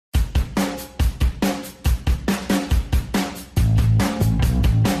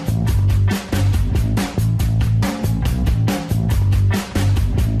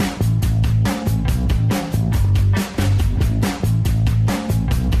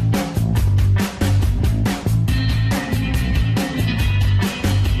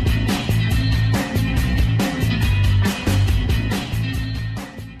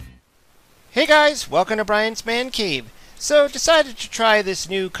guys, welcome to Brian's Man Cave. So decided to try this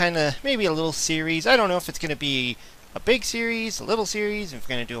new kind of, maybe a little series. I don't know if it's going to be a big series, a little series, if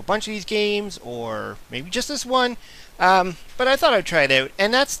we're going to do a bunch of these games, or maybe just this one. But I thought I'd try it out,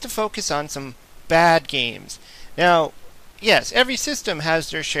 and that's to focus on some bad games. Now, yes, every system has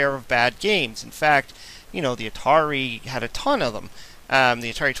their share of bad games. In fact, you know, the Atari had a ton of them.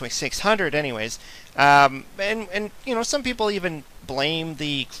 The Atari 2600 anyways. And you know, some people even blame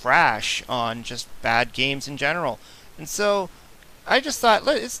the crash on just bad games in general. And so I just thought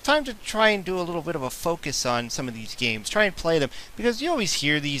it's time to try and do a little bit of a focus on some of these games. Try and play them, because you always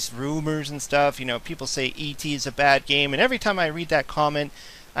hear these rumors and stuff. You know, people say E.T. is a bad game, and every time I read that comment,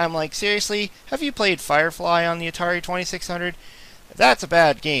 I'm like, seriously, have you played Firefly on the Atari 2600? That's a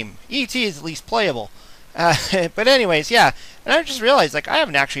bad game. E.T. is at least playable. But anyways, yeah, and I just realized, like, I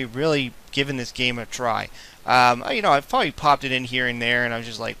haven't actually really given this game a try. You know, I've probably popped it in here and there, and I was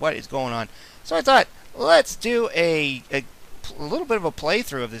just like, what is going on? So I thought, let's do a little bit of a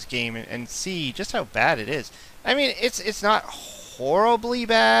playthrough of this game and see just how bad it is. I mean, it's not horribly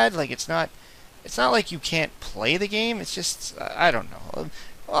bad. Like, it's not like you can't play the game. It's just, I don't know.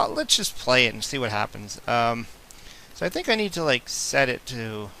 Well, let's just play it and see what happens. So I think I need to, like, set it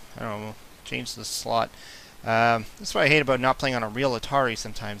to, I don't know, change the slot. That's what I hate about not playing on a real Atari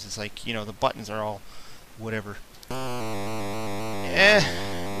sometimes. It's like, you know, the buttons are all whatever.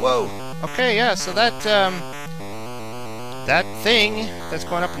 Whoa. Okay, yeah, so that thing that's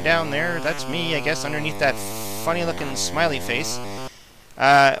going up and down there, that's me, I guess, underneath that funny looking smiley face.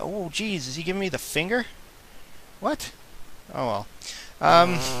 Oh, geez, is he giving me the finger? What? Oh, well. I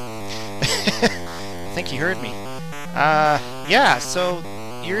think he heard me. Yeah, so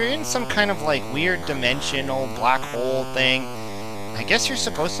you're in some kind of, like, weird dimensional black hole thing. I guess you're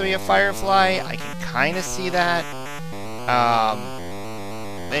supposed to be a Firefly. I can kind of see that.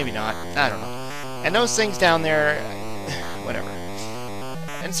 Maybe not. I don't know. And those things down there, whatever.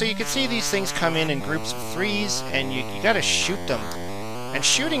 And so you can see these things come in groups of threes, and you gotta shoot them. And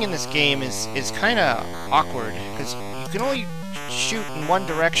shooting in this game is kind of awkward, because you can only shoot in one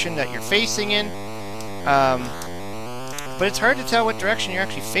direction that you're facing in. But it's hard to tell what direction you're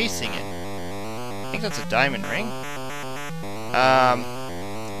actually facing in. I think that's a diamond ring.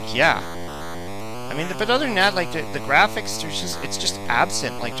 Yeah. I mean, but other than that, like, the graphics, it's just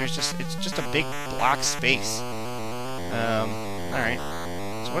absent. Like, it's just a big black space. Alright.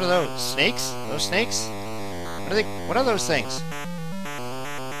 So what are those? Snakes? Those snakes? What are those things?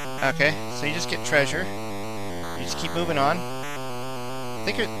 Okay, so you just get treasure. You just keep moving on. I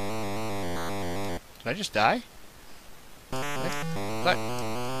think it... Did I just die? What?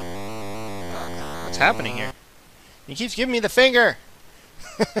 What's happening here? He keeps giving me the finger!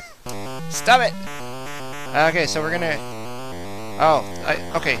 Stop it! Okay, so we're gonna... Oh,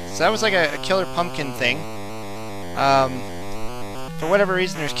 okay, so that was like a killer pumpkin thing. For whatever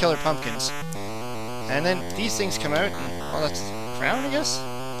reason, there's killer pumpkins. And then these things come out, and... Well, that's a crown, I guess?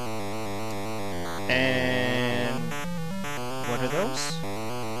 And... What are those?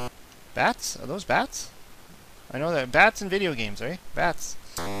 Bats? Are those bats? I know that bats in video games, right? Bats.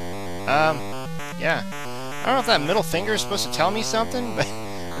 Yeah. I don't know if that middle finger is supposed to tell me something, but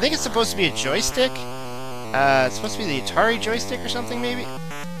I think it's supposed to be a joystick. It's supposed to be the Atari joystick or something, maybe?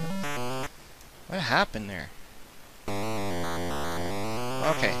 What happened there?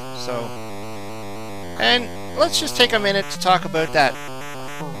 Okay, so... And let's just take a minute to talk about that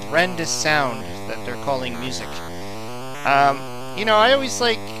horrendous sound that they're calling music. You know, I always,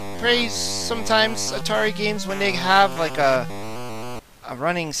 like, praise sometimes Atari games when they have, like, a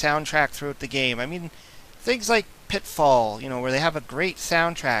running soundtrack throughout the game. I mean, things like Pitfall, you know, where they have a great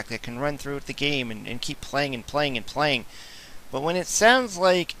soundtrack that can run throughout the game and keep playing and playing and playing. But when it sounds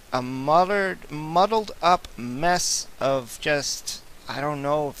like a muddled up mess of just, I don't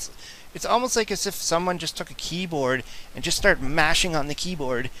know, it's almost like as if someone just took a keyboard and just started mashing on the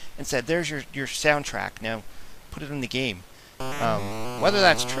keyboard and said, there's your soundtrack, now put it in the game. Whether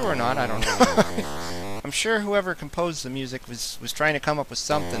that's true or not, I don't know. I'm sure whoever composed the music was trying to come up with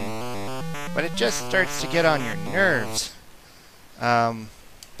something, but it just starts to get on your nerves. Yeah,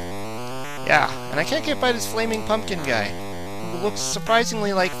 and I can't get by this flaming pumpkin guy, who looks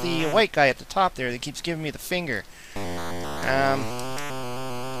surprisingly like the white guy at the top there that keeps giving me the finger.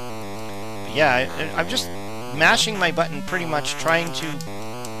 Yeah, I'm just mashing my button pretty much trying to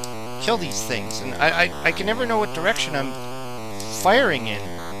kill these things, and I can never know what direction I'm firing in.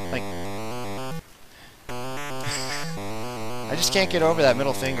 Like, I just can't get over that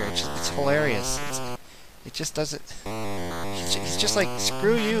middle finger. It's hilarious. It just doesn't... He's just like,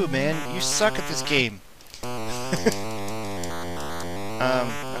 screw you, man. You suck at this game.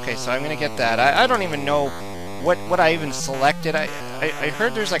 Okay, so I'm gonna get that. I don't even know what I even selected. I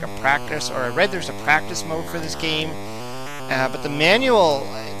heard there's like a practice, or I read there's a practice mode for this game. But the manual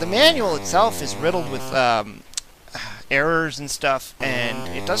itself is riddled with errors and stuff, and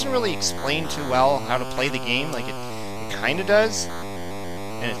it doesn't really explain too well how to play the game. Like it kind of does.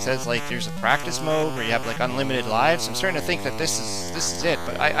 And it says like there's a practice mode where you have like unlimited lives. I'm starting to think that this is it,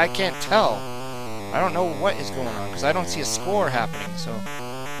 but I can't tell. I don't know what is going on because I don't see a score happening. So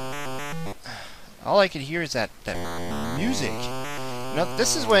all I could hear is that music. You know,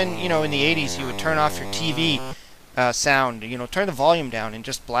 this is when, you know, in the 80s you would turn off your TV sound, you know, turn the volume down and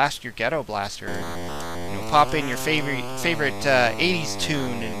just blast your ghetto blaster, and, you know, pop in your favorite 80s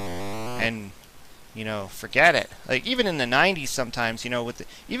tune and you know, forget it. Like even in the 90s sometimes, you know,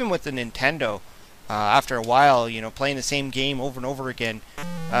 even with the Nintendo, after a while, you know, playing the same game over and over again,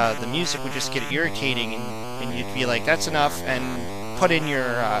 the music would just get irritating, and you'd be like, that's enough, and put in your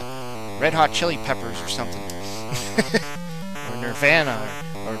Red Hot Chili Peppers or something. Or Nirvana,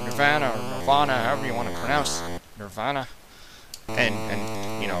 or Nirvana, however you want to pronounce Nirvana,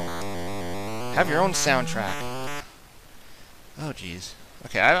 and you know, have your own soundtrack. Oh jeez.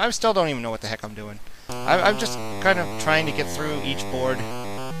 Okay, I still don't even know what the heck I'm doing. I'm just kind of trying to get through each board.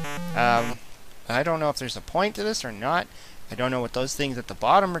 I don't know if there's a point to this or not. I don't know what those things at the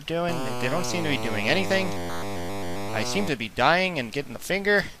bottom are doing. They don't seem to be doing anything. I seem to be dying and getting the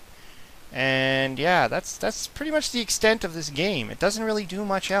finger. And yeah, that's pretty much the extent of this game. It doesn't really do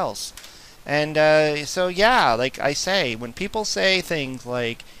much else. And so yeah, like I say, when people say things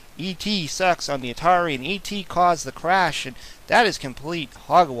like E.T. sucks on the Atari and E.T. caused the crash, and that is complete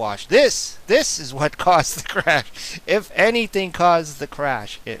hogwash. This is what caused the crash. If anything caused the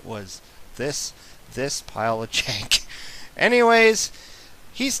crash, it was this pile of jank. Anyways,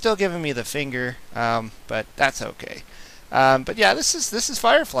 he's still giving me the finger, but that's okay. But yeah, this is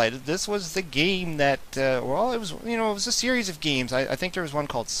Firefly. This was the game that well, it was, you know, it was a series of games. I think there was one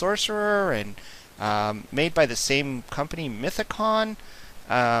called Sorcerer, and made by the same company, Mythicon.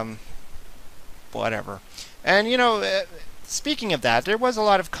 Whatever. And you know, speaking of that, there was a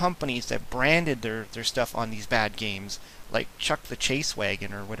lot of companies that branded their stuff on these bad games, like Chuck the Chase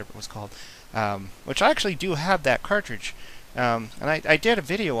Wagon or whatever it was called, which I actually do have that cartridge. And I did a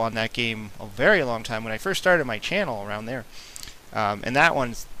video on that game a very long time when I first started my channel around there. And that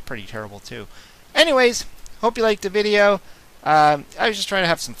one's pretty terrible too. Anyways, hope you liked the video. I was just trying to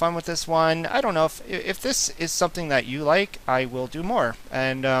have some fun with this one. I don't know if this is something that you like, I will do more.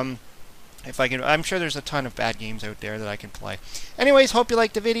 And if I can, I'm sure there's a ton of bad games out there that I can play. Anyways, hope you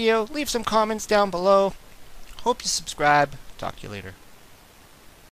liked the video. Leave some comments down below. Hope you subscribe. Talk to you later.